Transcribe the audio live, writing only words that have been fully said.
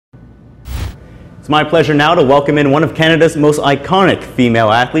It's my pleasure now to welcome in one of Canada's most iconic female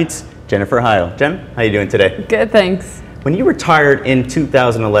athletes, Jennifer Heil. Jen, how are you doing today? Good, thanks. When you retired in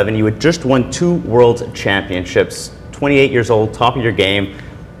 2011, you had just won 2 World Championships. 28 years old, top of your game.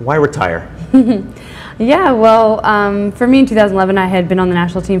 Why retire? Yeah, well, for me in 2011, I had been on the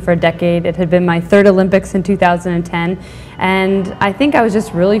national team for a decade. It had been my 3rd Olympics in 2010, and I think I was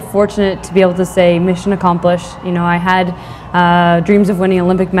just really fortunate to be able to say mission accomplished. You know, I had dreams of winning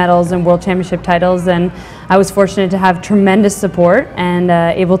Olympic medals and World Championship titles, and I was fortunate to have tremendous support and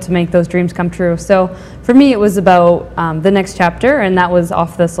able to make those dreams come true. So for me, it was about the next chapter, and that was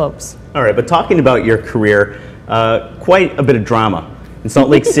off the slopes. All right, but talking about your career, quite a bit of drama. In Salt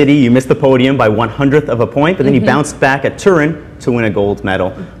Lake City, you missed the podium by 1/100th of a point, but then you bounced back at Turin to win a gold medal.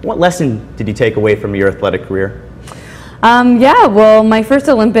 What lesson did you take away from your athletic career? Yeah, well, my first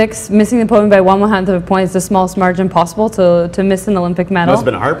Olympics, missing the podium by 1/100th of a point is the smallest margin possible to miss an Olympic medal. Must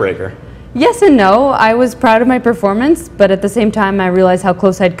have been a heartbreaker. Yes and no. I was proud of my performance, but at the same time I realized how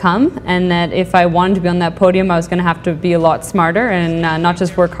close I'd come, and that if I wanted to be on that podium I was going to have to be a lot smarter and not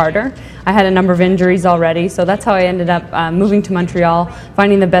just work harder. I had a number of injuries already, so that's how I ended up moving to Montreal,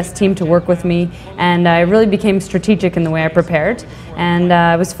 finding the best team to work with me, and I really became strategic in the way I prepared. And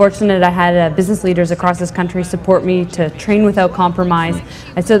I was fortunate I had business leaders across this country support me to train without compromise.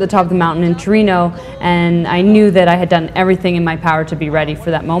 I stood at the top of the mountain in Torino, and I knew that I had done everything in my power to be ready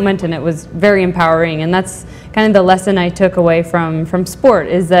for that moment, and it was very empowering. And that's kind of the lesson I took away from sport,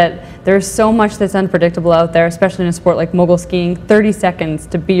 is that there's so much that's unpredictable out there, especially in a sport like mogul skiing. 30 seconds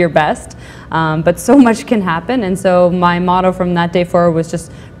to be your best, but so much can happen. And so my motto from that day forward was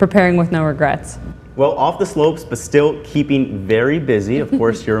just preparing with no regrets. Well, off the slopes, but still keeping very busy. Of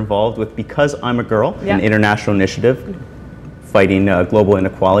course, you're involved with Because I'm a Girl, an international initiative fighting global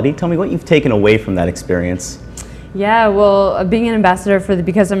inequality. Tell me what you've taken away from that experience. Yeah, well, being an ambassador for the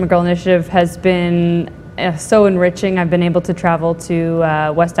Because I'm a Girl initiative has been so enriching. I've been able to travel to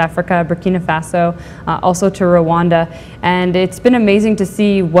West Africa, Burkina Faso, also to Rwanda, and it's been amazing to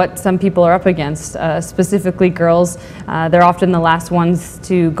see what some people are up against, specifically girls. They're often the last ones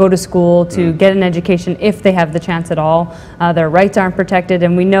to go to school, to get an education if they have the chance at all. Their rights aren't protected,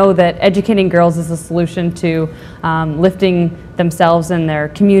 and we know that educating girls is a solution to lifting themselves and their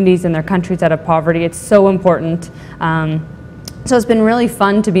communities and their countries out of poverty. It's so important. So it's been really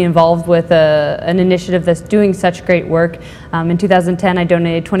fun to be involved with an initiative that's doing such great work. In 2010, I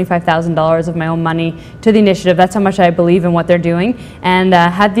donated $25,000 of my own money to the initiative. That's how much I believe in what they're doing, and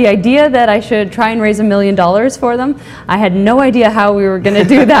had the idea that I should try and raise $1 million for them. I had no idea how we were going to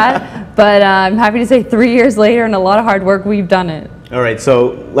do that, but I'm happy to say 3 years later and a lot of hard work, we've done it. All right,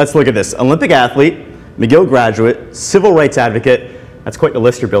 so let's look at this. Olympic athlete, McGill graduate, civil rights advocate. That's quite the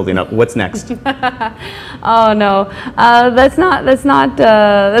list you're building up. What's next? Oh no, that's not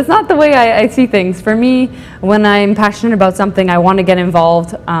the way I see things. For me, when I'm passionate about something, I want to get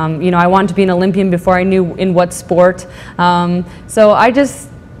involved. You know, I wanted to be an Olympian before I knew in what sport. So I just,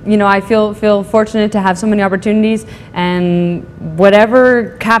 you know, I feel fortunate to have so many opportunities, and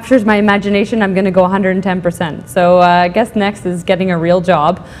whatever captures my imagination, I'm going to go 110%. So I guess next is getting a real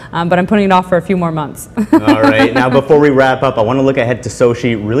job, but I'm putting it off for a few more months. All right, now before we wrap up, I want to look ahead to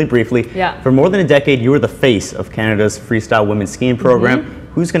Sochi really briefly. Yeah. For more than a decade, you were the face of Canada's freestyle women's skiing program.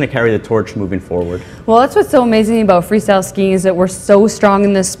 Who's going to carry the torch moving forward? Well, that's what's so amazing about freestyle skiing, is that we're so strong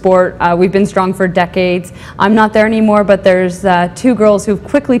in this sport. We've been strong for decades. I'm not there anymore, but there's 2 girls who've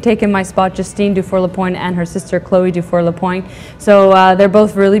quickly taken my spot, Justine Dufour-Lapointe and her sister Chloe Dufour-Lapointe. So they're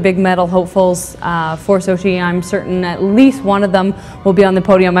both really big medal hopefuls for Sochi. I'm certain at least one of them will be on the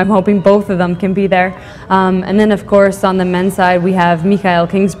podium. I'm hoping both of them can be there. And then, of course, on the men's side, we have Mikhail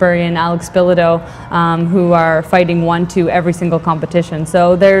Kingsbury and Alex Bilodeau, who are fighting 1-2 every single competition. So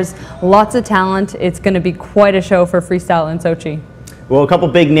there's lots of talent. It's going to be quite a show for freestyle in Sochi. Well, a couple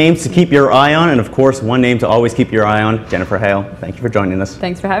big names to keep your eye on, and of course, one name to always keep your eye on, Jennifer Heil. Thank you for joining us.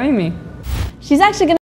 Thanks for having me. She's actually going to